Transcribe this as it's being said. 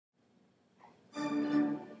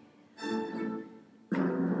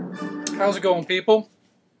How's it going, people?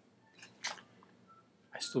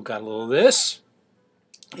 I still got a little of this.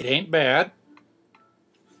 It ain't bad.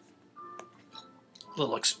 A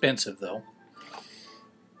little expensive, though.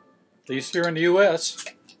 At least here in the U.S.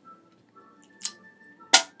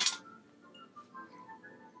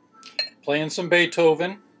 Playing some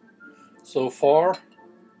Beethoven. So far,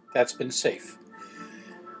 that's been safe.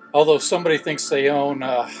 Although somebody thinks they own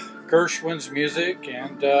Gershwin's music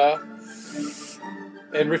and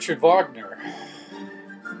Richard Wagner.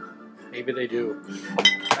 Maybe they do.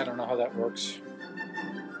 I don't know how that works.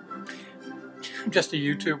 I'm just a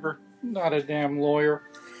YouTuber, not a damn lawyer,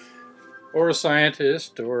 or a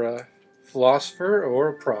scientist, or a philosopher, or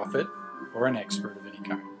a prophet, or an expert of any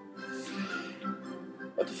kind.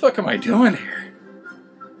 What the fuck am I doing here?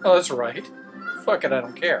 Oh, that's right. Fuck it, I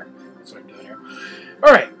don't care. That's what I'm doing here.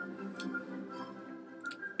 Alright.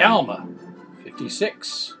 Alma,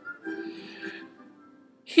 56.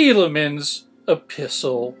 Helaman's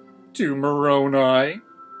epistle to Moroni.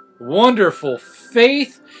 Wonderful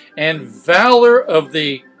faith and valor of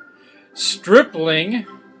the stripling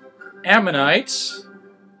Ammonites.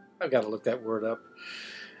 I've got to look that word up.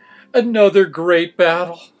 Another great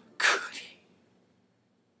battle. Goody.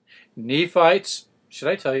 Nephites, should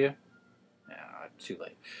I tell you? No, too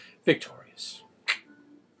late. Victorious.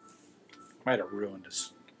 Might have ruined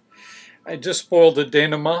us. I just spoiled the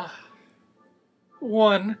denouement.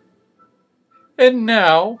 One. And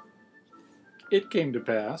now it came to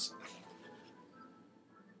pass.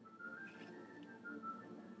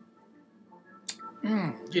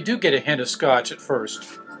 You do get a hint of scotch at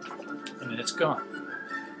first, and then it's gone.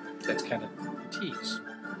 That's kind of a tease.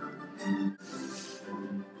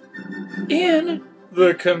 In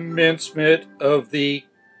the commencement of the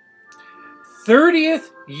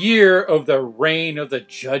 30th year of the reign of the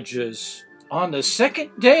judges, on the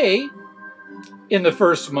second day in the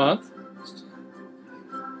first month,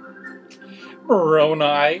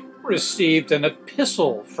 Moroni received an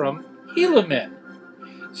epistle from Helaman,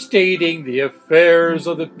 stating the affairs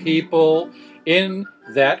of the people in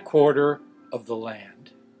that quarter of the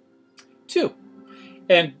land. 2.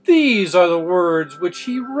 And these are the words which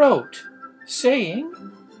he wrote, saying,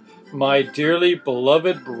 My dearly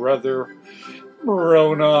beloved brother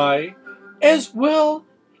Moroni, as well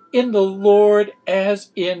in the Lord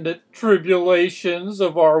as in the tribulations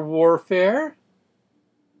of our warfare,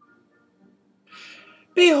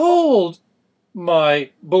 behold, my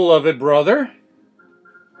beloved brother,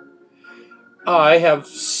 I have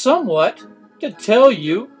somewhat to tell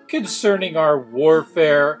you concerning our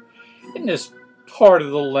warfare in this part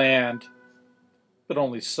of the land, but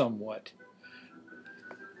only somewhat.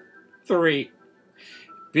 3.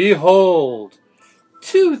 Behold,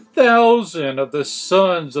 2,000 of the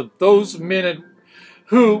sons of those men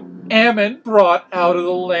who Ammon brought out of the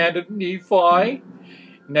land of Nephi.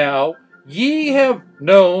 Now ye have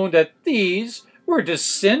known that these were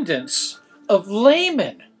descendants of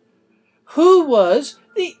Laman, who was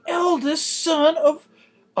the eldest son of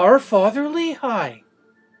our father Lehi.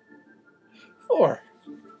 4.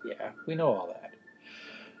 Yeah, we know all that.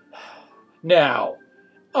 Now,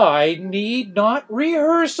 I need not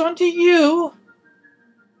rehearse unto you,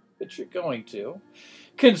 but you're going to,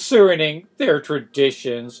 concerning their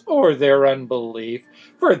traditions or their unbelief,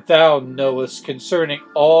 for thou knowest concerning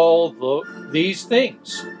all these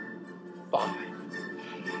things. 5.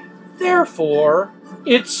 Therefore,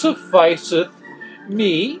 it sufficeth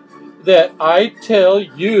me that I tell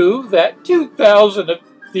you that 2,000 of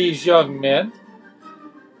these young men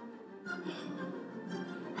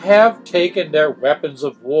have taken their weapons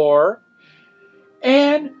of war,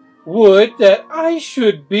 and would that I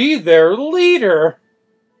should be their leader.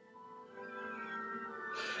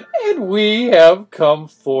 And we have come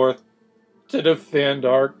forth to defend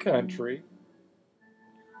our country.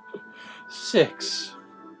 6.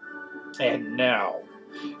 And now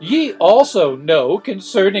ye also know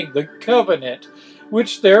concerning the covenant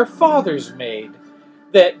which their fathers made,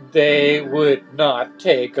 that they would not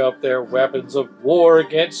take up their weapons of war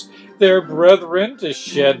against their brethren to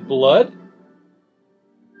shed blood.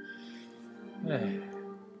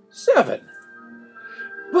 7.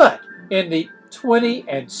 But in the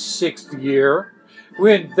 26th year,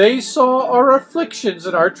 when they saw our afflictions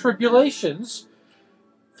and our tribulations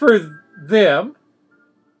for them,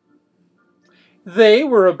 they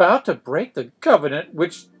were about to break the covenant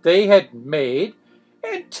which they had made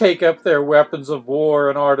and take up their weapons of war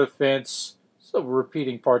in our defense. So we're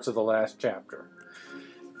repeating parts of the last chapter.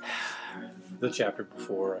 The chapter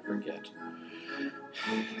before, I forget.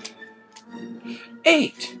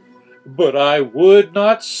 8. But I would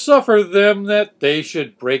not suffer them that they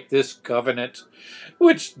should break this covenant,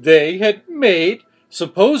 which they had made,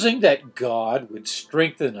 supposing that God would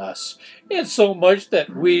strengthen us, insomuch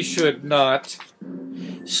that we should not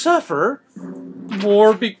suffer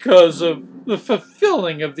more because of the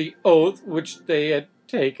fulfilling of the oath which they had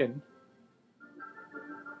taken.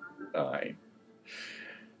 9.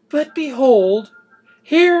 But behold,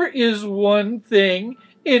 here is one thing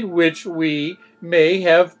in which we may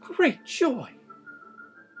have great joy.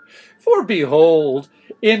 For behold,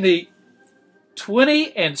 in the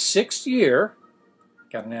 26th year,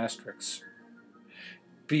 got an asterisk,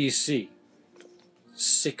 BC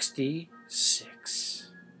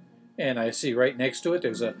 66. And I see right next to it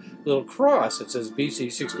there's a little cross that says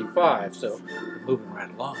BC 65, so we're moving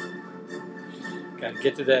right along. Got to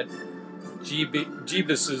get to that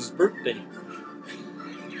Jeebus's birthday.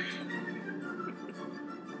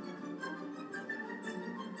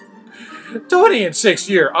 '20 and 6th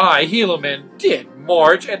year, I, Helaman, did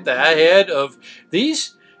march at the head of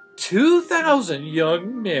these 2,000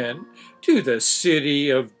 young men to the city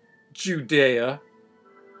of Judea.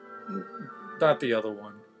 Not the other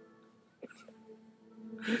one.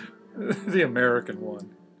 The American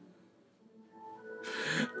one.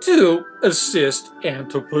 To assist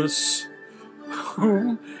Antipas,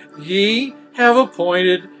 whom ye have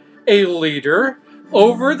appointed a leader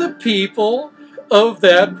over the people of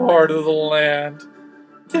that part of the land.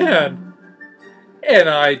 10. And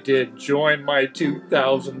I did join my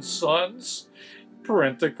 2,000 sons,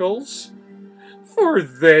 parenticles, for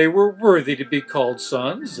they were worthy to be called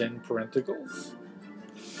sons, in parenticles,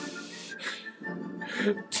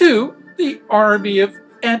 to the army of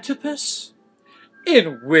Antipas,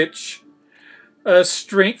 in which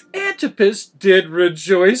strength Antipas did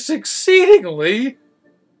rejoice exceedingly.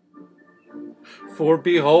 For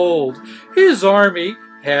behold, his army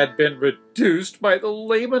had been reduced by the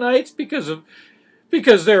Lamanites because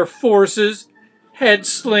their forces had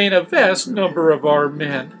slain a vast number of our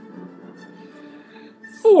men.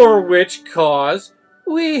 For which cause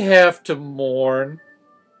we have to mourn.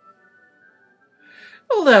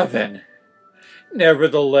 11.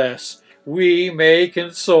 Nevertheless, we may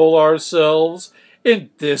console ourselves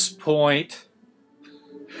in this point,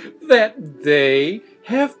 that they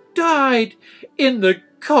have died in the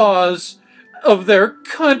cause of their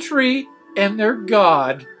country and their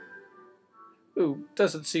God, who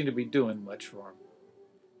doesn't seem to be doing much for them,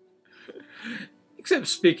 except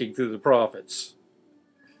speaking through the prophets.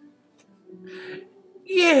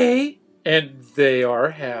 Yea, and they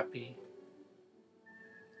are happy.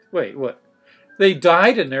 Wait, what? They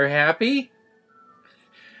died and they're happy?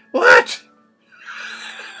 What?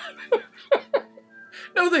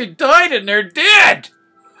 No, they died and they're dead.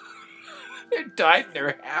 They died and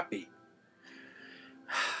they're happy.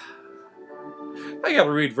 I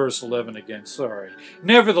gotta read verse 11 again, sorry.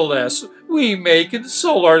 Nevertheless, we may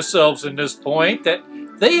console ourselves in this point, that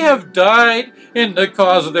they have died in the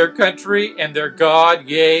cause of their country and their God,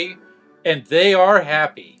 yea, and they are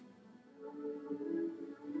happy.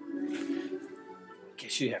 I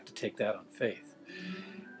guess you have to take that on faith.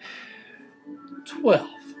 12.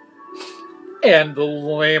 And the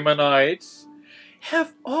Lamanites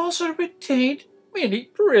have also retained many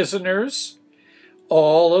prisoners,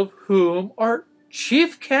 all of whom are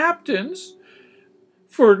chief captains,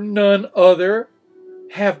 for none other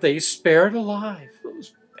have they spared alive,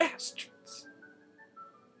 those bastards.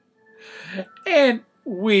 And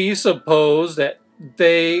we suppose that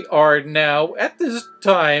they are now at this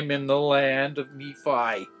time in the land of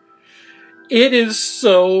Nephi. It is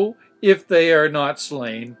so if they are not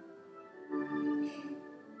slain.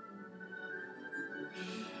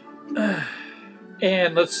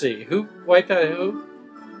 And let's see, who wiped out who?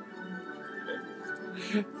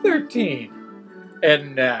 13.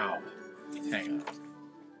 And now, hang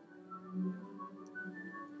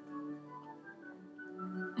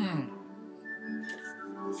on.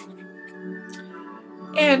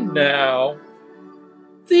 And now,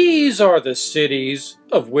 these are the cities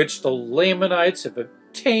of which the Lamanites have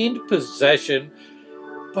obtained possession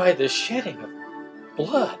by the shedding of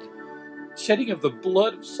blood. Shedding of the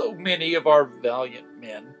blood of so many of our valiant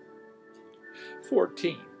men.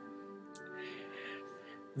 14.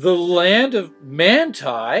 The land of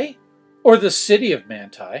Manti, or the city of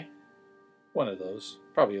Manti, one of those,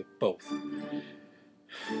 probably both.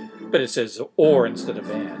 But it says or instead of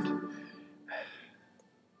and.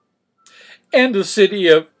 And the city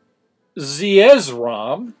of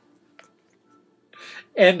Zeezrom,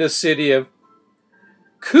 and the city of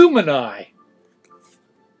Cumeni,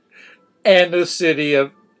 and the city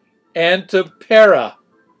of Antipara.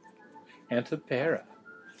 Antipara.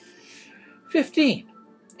 15.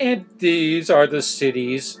 And these are the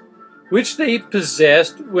cities which they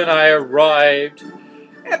possessed when I arrived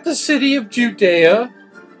at the city of Judea,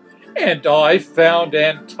 and I found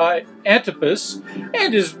Antipas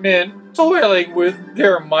and his men toiling with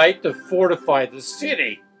their might to fortify the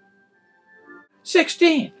city.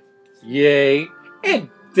 16. Yea, and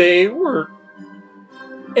they were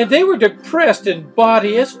depressed in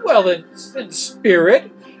body as well as in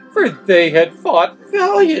spirit, for they had fought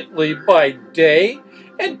valiantly by day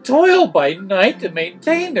and toiled by night to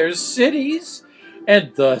maintain their cities,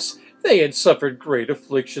 and thus they had suffered great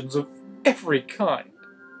afflictions of every kind.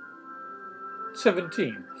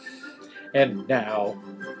 17. And now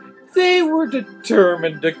they were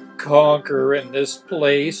determined to conquer in this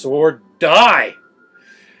place or die.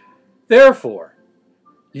 Therefore,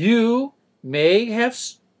 you may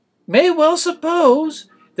well suppose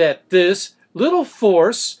that this little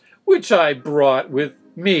force which I brought with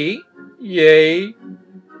me, yea,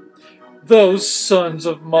 those sons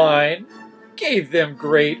of mine, gave them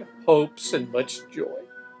great hopes and much joy.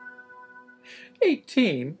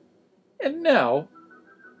 18. And now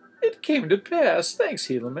it came to pass, thanks,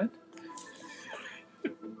 Helaman,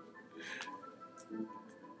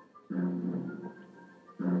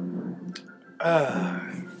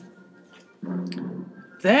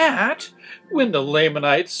 that when the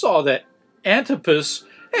Lamanites saw that Antipas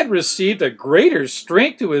had received a greater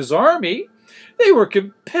strength to his army, they were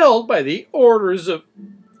compelled by the orders of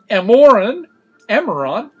Amoron,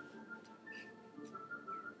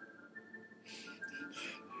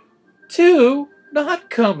 to not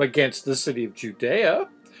come against the city of Judea,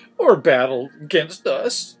 or battle against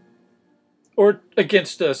us, or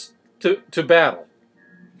against us to battle.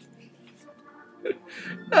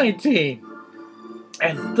 19.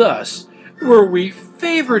 And thus were we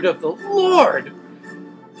favored of the Lord,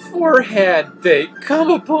 for had they come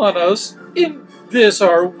upon us in this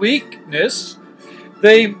our weakness,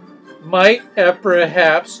 they might have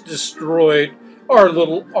perhaps destroyed our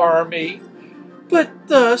little army, but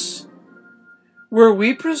thus were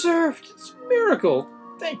we preserved. It's a miracle.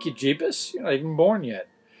 Thank you, Jeebus. You're not even born yet.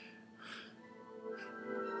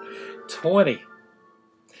 20.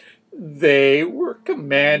 They were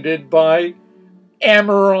commanded by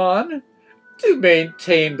Amoron to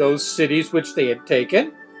maintain those cities which they had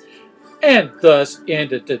taken, and thus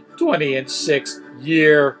ended the 26th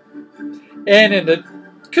year. And in the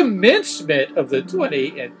commencement of the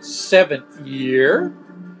 27th year,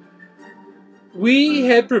 we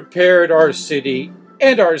had prepared our city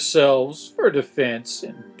and ourselves for defense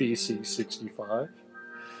in BC 65.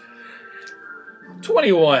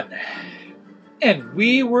 21. And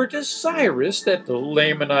we were desirous that the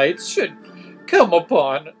Lamanites should come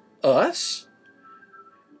upon us,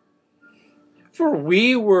 for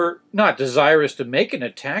we were not desirous to make an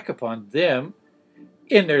attack upon them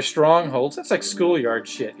in their strongholds. That's like schoolyard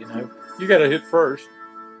shit, you know. You gotta hit first,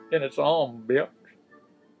 and it's on, bitch.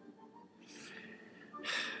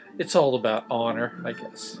 It's all about honor, I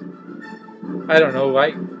guess. I don't know,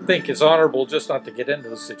 I think it's honorable just not to get into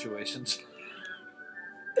those situations.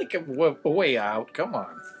 Think of a way out, come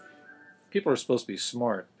on. People are supposed to be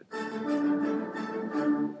smart. But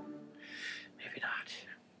maybe not.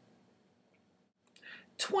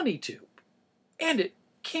 22. And it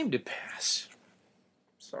came to pass.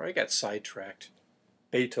 Sorry, I got sidetracked.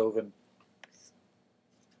 Beethoven.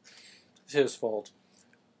 It's his fault.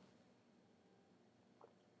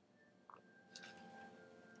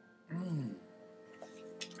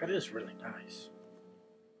 That is really nice.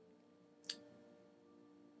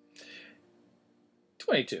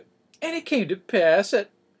 22. And it came to pass that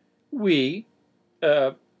we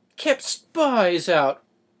kept spies out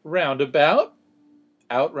round about,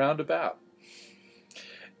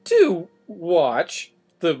 to watch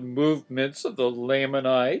the movements of the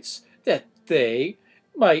Lamanites, that they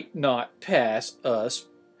might not pass us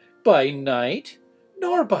by night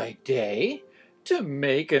nor by day, to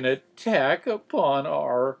make an attack upon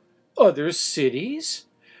our other cities,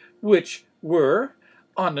 which were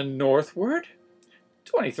on the northward.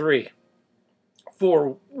 23.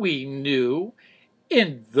 For we knew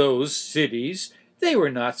in those cities they were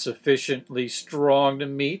not sufficiently strong to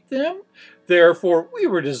meet them. Therefore we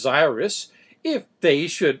were desirous, if they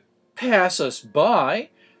should pass us by,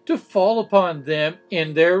 to fall upon them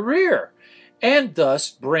in their rear, and thus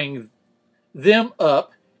bring them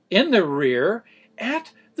up in the rear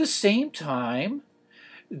at the same time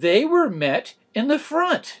they were met in the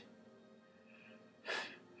front.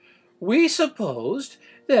 We supposed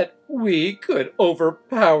that we could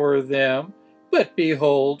overpower them, but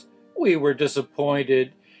behold, we were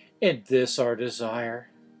disappointed in this our desire.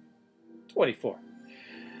 24.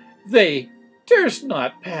 They durst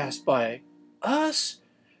not pass by us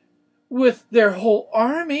with their whole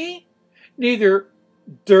army, neither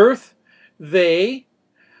durst they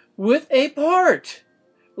with a part,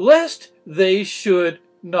 lest they should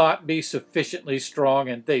not be sufficiently strong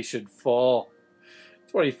and they should fall.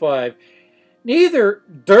 25. Neither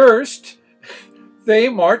durst they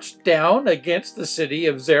march down against the city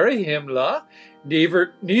of Zarahemla,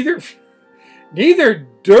 neither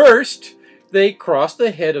durst they cross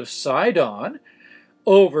the head of Sidon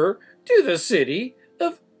over to the city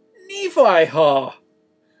of Nephihah.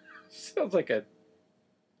 Sounds like a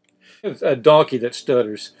donkey that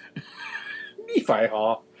stutters.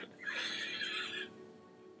 Nephihah.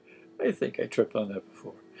 I think I tripped on that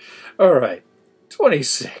before. All right,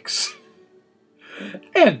 26.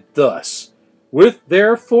 And thus, with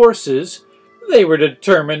their forces, they were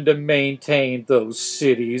determined to maintain those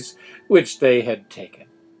cities which they had taken.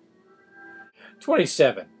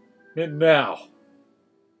 27. And now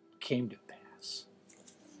came to pass.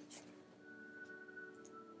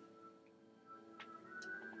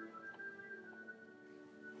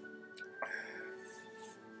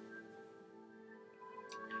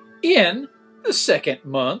 In the 2nd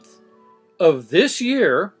month of this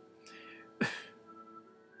year,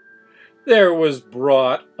 there was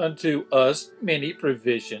brought unto us many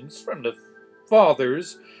provisions from the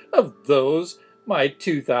fathers of those my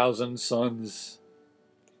 2,000 sons.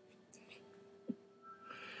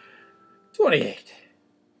 28.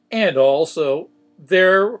 And also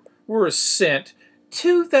there were sent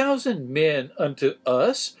 2,000 men unto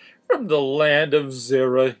us from the land of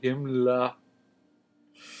Zarahemla.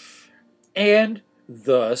 And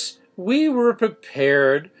thus we were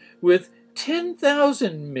prepared with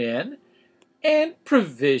 10,000 men and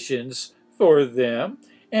provisions for them,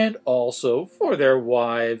 and also for their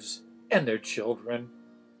wives and their children.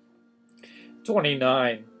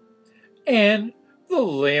 29. And the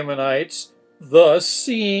Lamanites, thus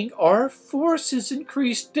seeing our forces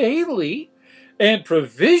increase daily, and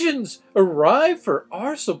provisions arrive for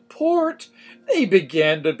our support, they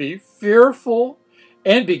began to be fearful,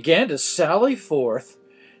 and began to sally forth.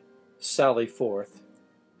 Sally forth.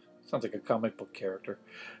 Sounds like a comic book character.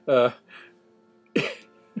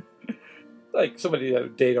 Like somebody that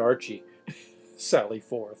would date Archie. Sally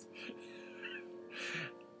forth.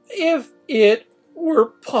 If it were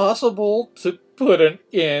possible to put an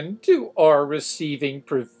end to our receiving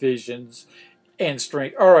provisions and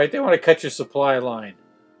strength. All right, they want to cut your supply line.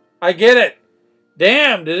 I get it.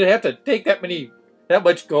 Damn, did it have to take that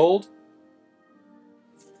much gold?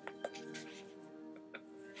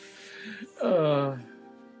 Where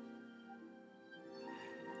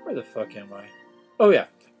the fuck am I? Oh, yeah.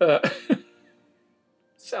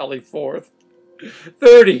 Sally forth.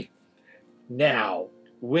 30. Now,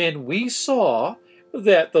 when we saw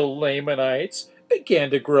that the Lamanites began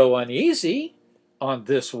to grow uneasy on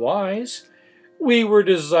this wise, we were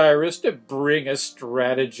desirous to bring a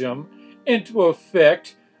stratagem into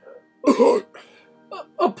effect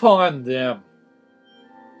upon them.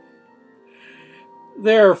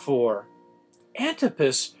 Therefore,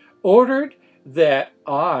 Antipas ordered that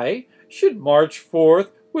I should march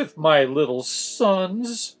forth with my little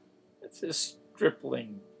sons. That's his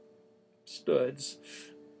stripling studs.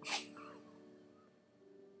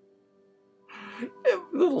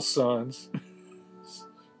 Little sons.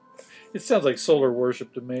 It sounds like solar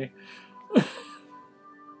worship to me.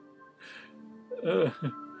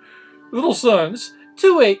 Little sons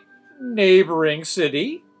to a neighboring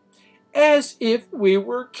city, as if we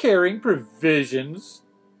were carrying provisions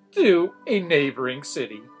to a neighboring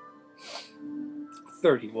city.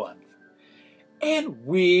 31. And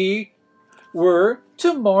we were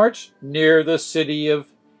to march near the city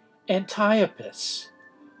of Antiochus,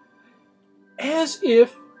 as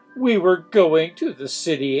if we were going to the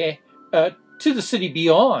city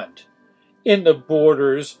beyond, in the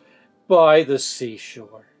borders by the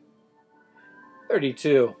seashore.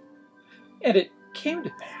 32. And it came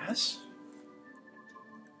to pass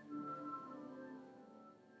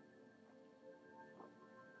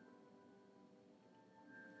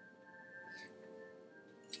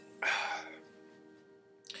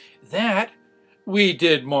that we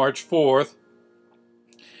did march forth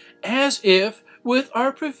as if with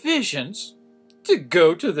our provisions to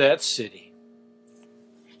go to that city.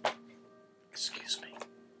 Excuse me.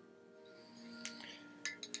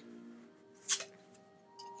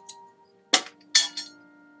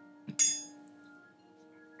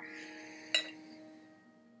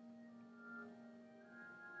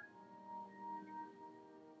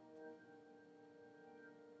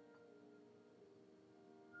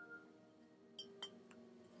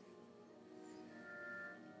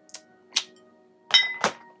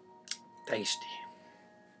 Tasty.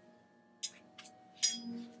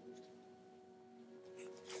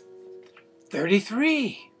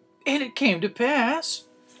 33. And it came to pass.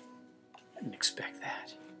 I didn't expect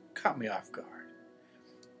that. Caught me off guard.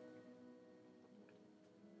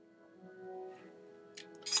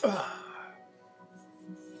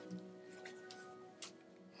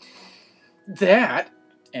 That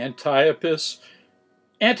Antipus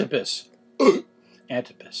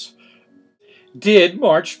did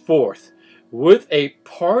march forth with a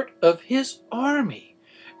part of his army,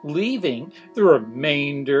 leaving the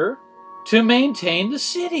remainder to maintain the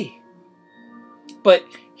city. But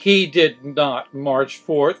he did not march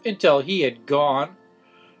forth until he had gone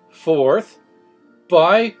forth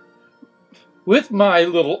with my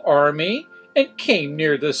little army and came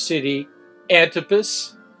near the city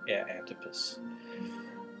Antipus. Yeah, Antipus.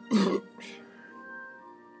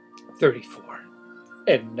 34.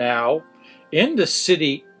 And now, in the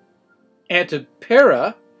city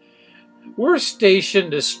Antipera, were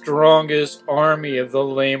stationed the strongest army of the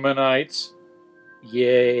Lamanites,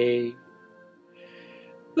 yea,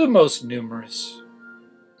 the most numerous.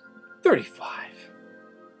 35.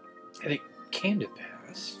 And it came to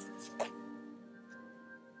pass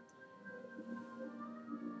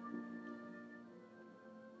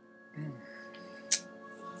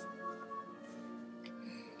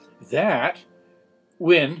that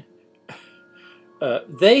when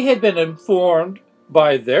they had been informed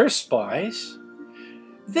by their spies,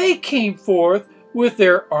 they came forth with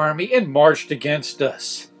their army and marched against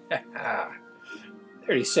us.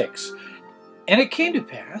 36. And it came to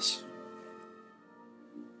pass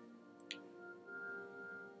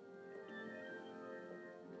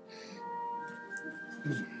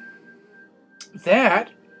that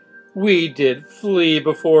we did flee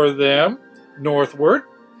before them northward,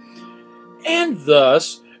 and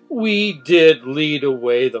thus we did lead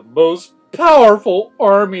away the most powerful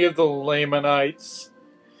army of the Lamanites.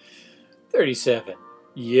 37.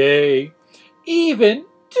 Yea, even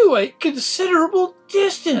to a considerable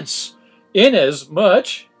distance,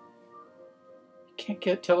 inasmuch.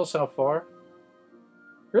 Can't tell us how far?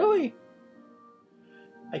 Really?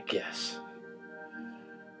 I guess.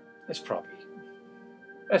 That's probably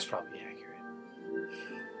accurate.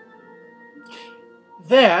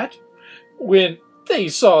 That when they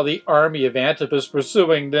saw the army of Antipus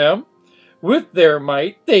pursuing them with their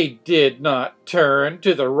might, they did not turn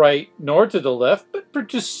to the right nor to the left, but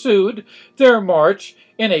pursued their march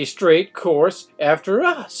in a straight course after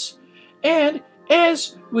us. And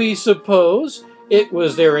as we suppose, it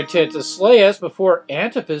was their intent to slay us before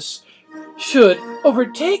Antipus should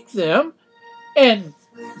overtake them, and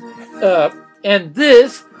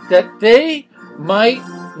this that they might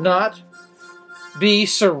not be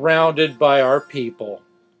surrounded by our people.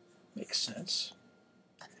 Makes sense.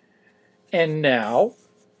 And now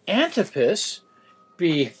Antipus,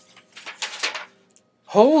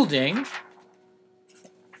 beholding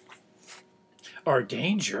our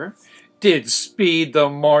danger, did speed the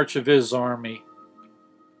march of his army.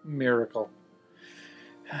 Miracle.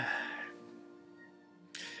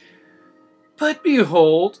 But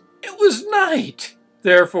behold, it was night.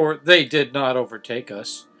 Therefore they did not overtake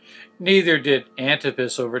us. Neither did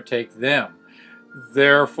Antipus overtake them.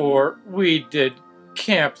 Therefore we did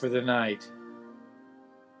camp for the night.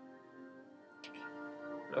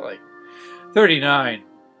 Really? 39.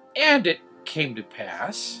 And it came to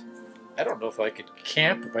pass. I don't know if I could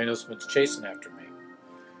camp if I know someone's chasing after me.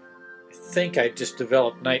 I think I just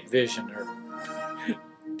developed night vision or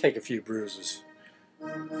take a few bruises.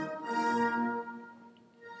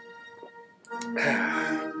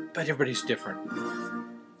 But everybody's different.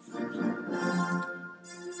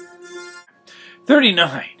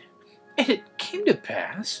 39. And it came to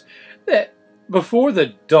pass that before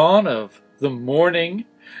the dawn of the morning,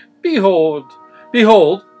 behold,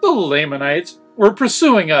 the Lamanites were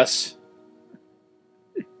pursuing us.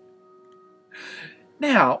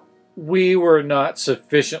 Now, we were not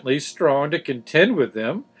sufficiently strong to contend with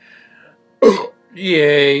them.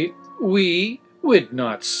 Yea, we would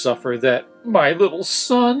not suffer that my little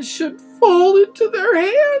son should fall into their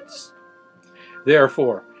hands.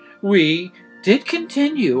 Therefore, we did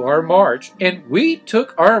continue our march, and we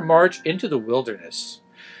took our march into the wilderness.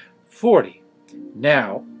 40.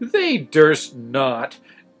 Now they durst not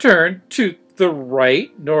turn to the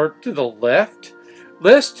right nor to the left,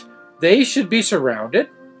 lest they should be surrounded.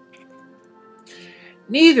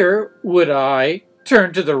 Neither would I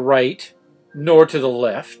turn to the right nor to the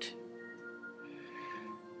left,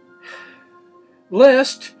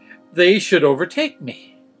 lest they should overtake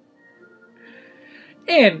me.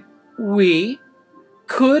 And we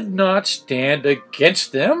could not stand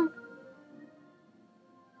against them,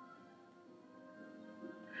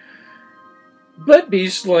 but be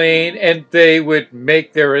slain, and they would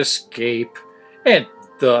make their escape. And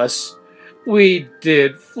thus we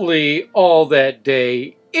did flee all that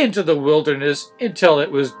day into the wilderness until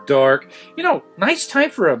it was dark. You know, nice time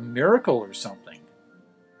for a miracle or something.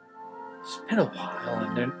 It's been a while,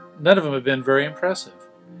 and none of them have been very impressive.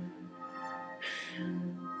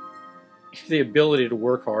 The ability to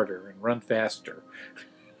work harder and run faster.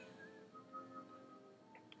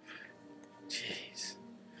 Jeez.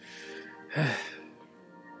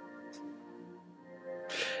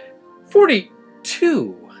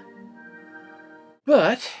 42.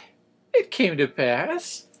 But it came to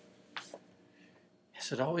pass,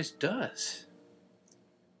 as it always does.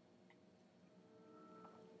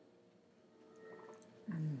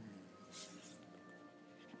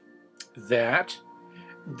 That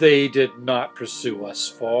they did not pursue us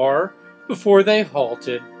far before they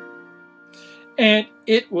halted. And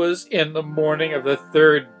it was in the morning of the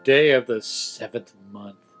 3rd day of the 7th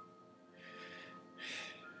month.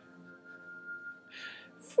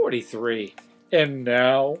 43. And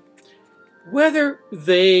now, whether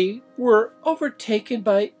they were overtaken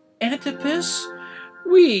by Antipas,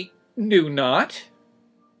 we knew not.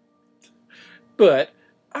 But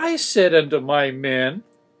I said unto my men,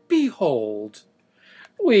 Behold,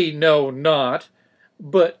 we know not,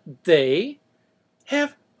 but they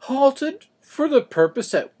have halted for the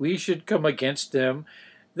purpose that we should come against them,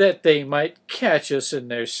 that they might catch us in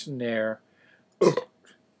their snare.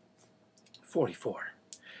 44.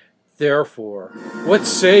 Therefore, what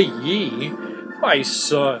say ye, my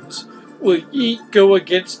sons? Will ye go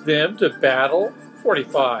against them to battle?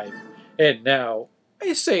 45. And now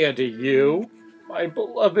I say unto you, my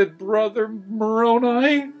beloved brother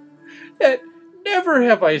Moroni, that never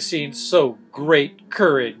have I seen so great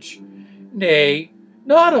courage, nay,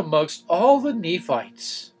 not amongst all the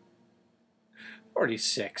Nephites.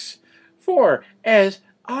 46. For as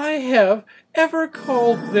I have ever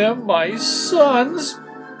called them my sons,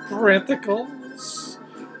 parentheticals,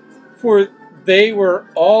 for they were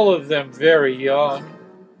all of them very young,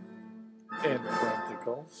 end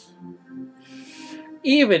parentheticals,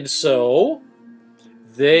 even so,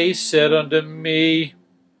 they said unto me,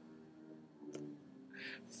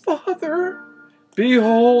 Father,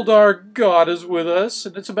 behold, our God is with us.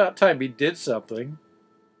 And it's about time he did something.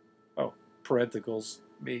 Oh, parentheticals,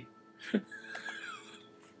 me.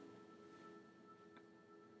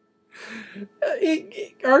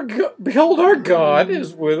 Behold, our God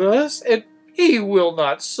is with us, and he will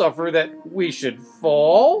not suffer that we should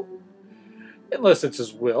fall, unless it's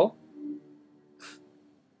his will.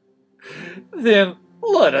 Then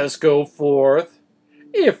let us go forth,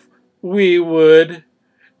 if we would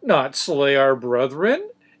not slay our brethren,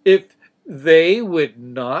 if they would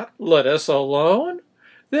not let us alone.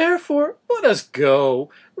 Therefore let us go,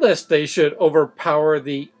 lest they should overpower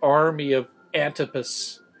the army of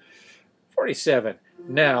Antipas. 47.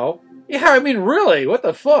 Now, yeah, I mean, really, what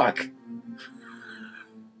the fuck?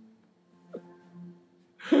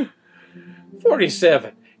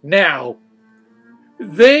 47. Now,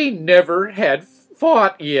 they never had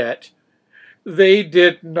fought yet. They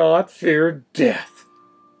did not fear death.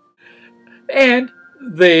 And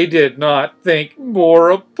they did not think more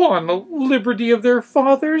upon the liberty of their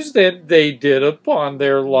fathers than they did upon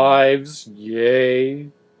their lives. Yea,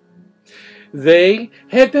 they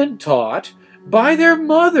had been taught by their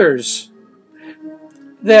mothers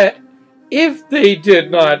that if they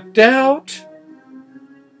did not doubt,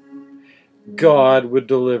 God would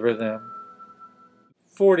deliver them.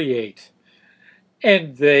 48.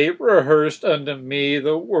 And they rehearsed unto me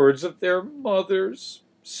the words of their mothers,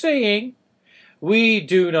 saying, We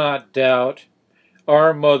do not doubt,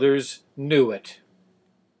 our mothers knew it.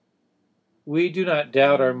 We do not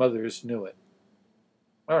doubt, our mothers knew it.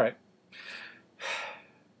 All right.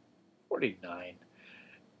 49.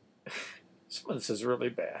 Some of this is really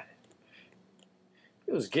bad.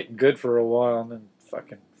 It was getting good for a while, and then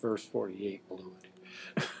fucking verse 48 blew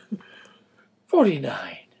it.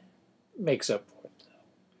 49 makes up for it,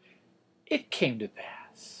 though. It came to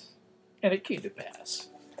pass. And it came to pass.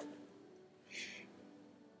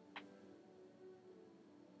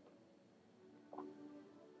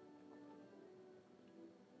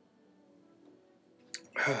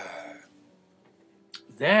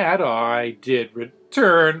 That I did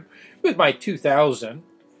return with my 2,000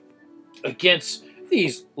 against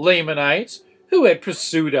these Lamanites who had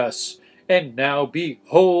pursued us. And now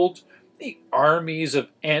behold, the armies of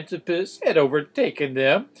Antipas had overtaken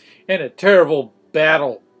them, and a terrible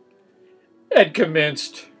battle had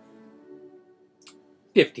commenced.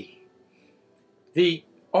 50. The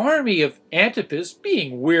army of Antipas,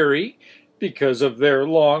 being weary because of their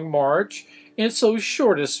long march, in so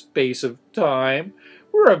short a space of time,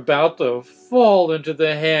 were about to fall into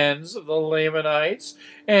the hands of the Lamanites,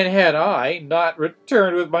 and had I not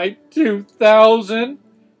returned with my 2,000,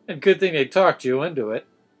 and good thing they talked you into it,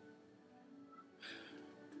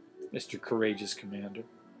 Mr. Courageous Commander.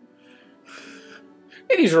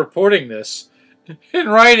 And he's reporting this in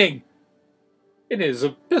writing in his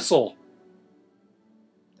epistle.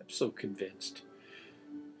 I'm so convinced.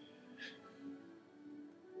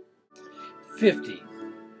 50.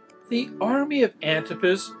 The army of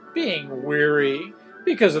Antipas, being weary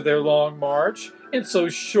because of their long march in so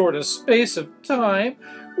short a space of time,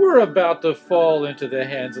 were about to fall into the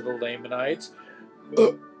hands of the Lamanites.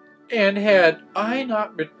 And had I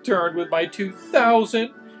not returned with my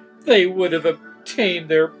 2,000, they would have obtained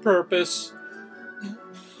their purpose.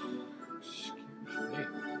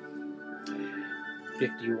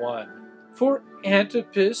 51. For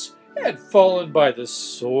Antipas had fallen by the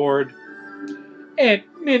sword, and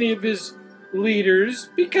many of his leaders,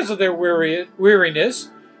 because of their weariness,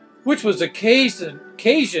 which was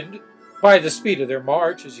occasioned by the speed of their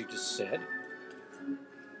march, as you just said,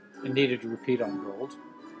 and needed to repeat on gold.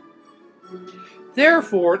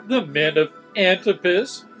 Therefore, the men of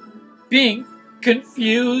Antipas, being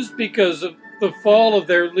confused because of the fall of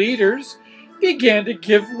their leaders, began to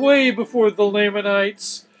give way before the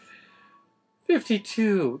Lamanites.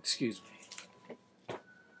 52, excuse me.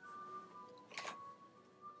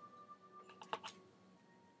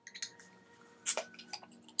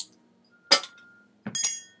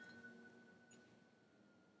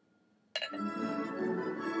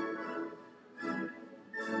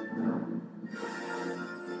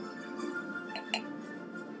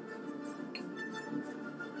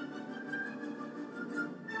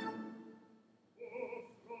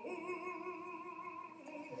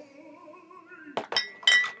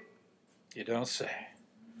 You don't say.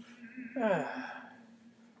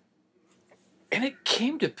 And it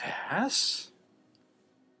came to pass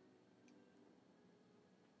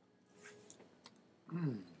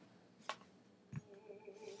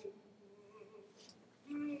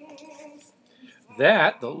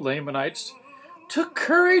that the Lamanites took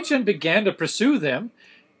courage and began to pursue them,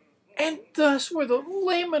 and thus were the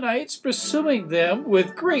Lamanites pursuing them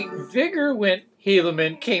with great vigor when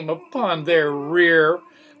Helaman came upon their rear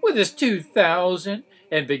with his 2,000,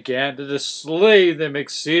 and began to slay them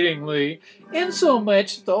exceedingly,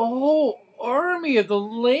 insomuch the whole army of the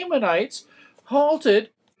Lamanites halted.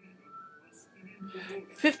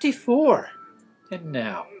 54. And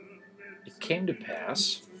now it came to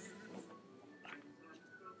pass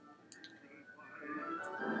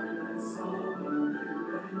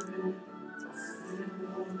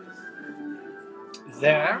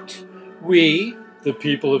that we, the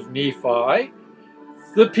people of Nephi,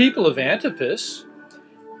 the people of Antipas,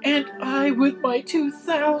 and I with my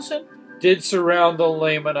 2,000, did surround the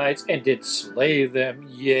Lamanites, and did slay them,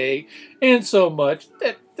 yea, insomuch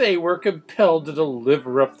that they were compelled to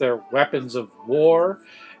deliver up their weapons of war,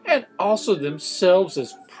 and also themselves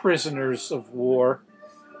as prisoners of war.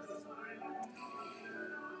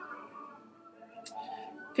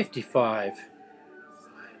 55.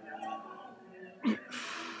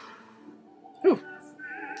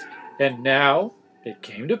 And now it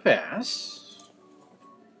came to pass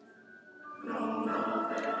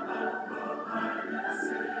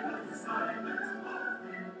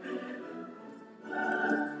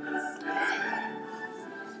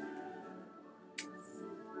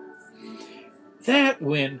that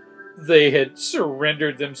when they had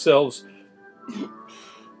surrendered themselves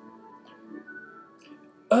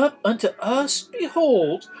up unto us,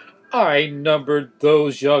 behold, I numbered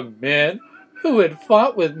those young men who had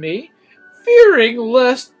fought with me, fearing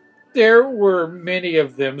lest there were many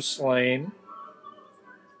of them slain.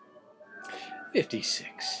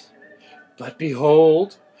 56. But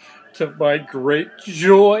behold, to my great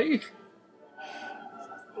joy,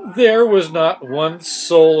 there was not one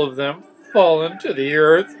soul of them fallen to the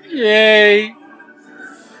earth, yea,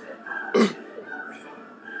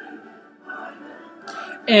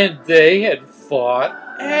 and they had fought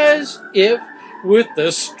as if with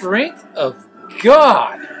the strength of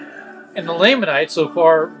God. And the Lamanites so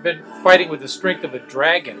far have been fighting with the strength of a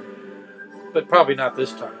dragon, but probably not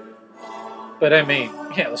this time. But I mean,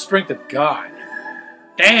 yeah, the strength of God.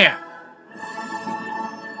 Damn!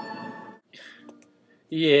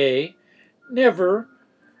 Yea, never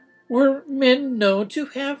were men known to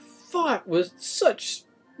have fought with such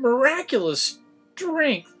miraculous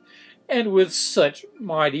strength, and with such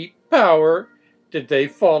mighty power did they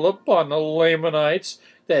fall upon the Lamanites,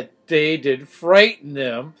 that they did frighten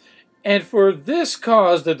them. And for this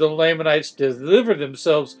cause did the Lamanites deliver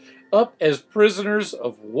themselves up as prisoners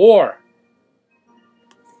of war.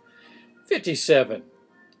 57.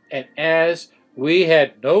 And as we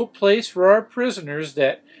had no place for our prisoners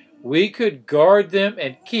that we could guard them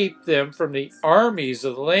and keep them from the armies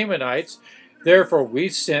of the Lamanites, therefore we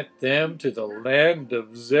sent them to the land of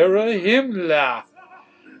Zarahemla.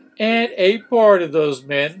 And a part of those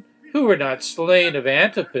men who were not slain of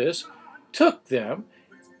Antipas took them,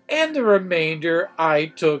 and the remainder I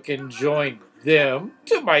took and joined them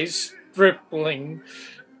to my stripling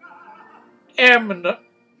Ammonite,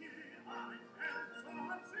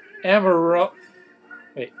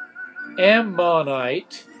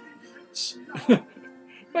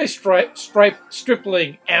 my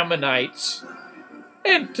stripling Ammonites,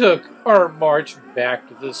 and took our march back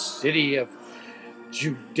to the city of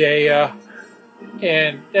Judea.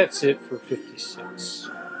 And that's it for 56.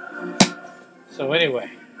 So anyway,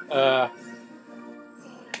 a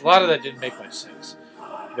lot of that didn't make much sense,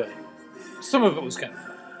 but some of it was kind of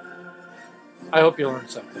fun. I hope you learned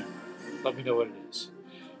something. Let me know what it is.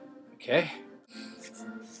 Okay?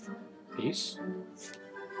 Peace.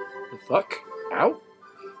 The fuck out.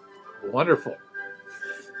 Wonderful.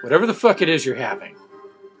 Whatever the fuck it is you're having,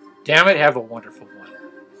 damn it, have a wonderful one.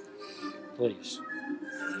 Please.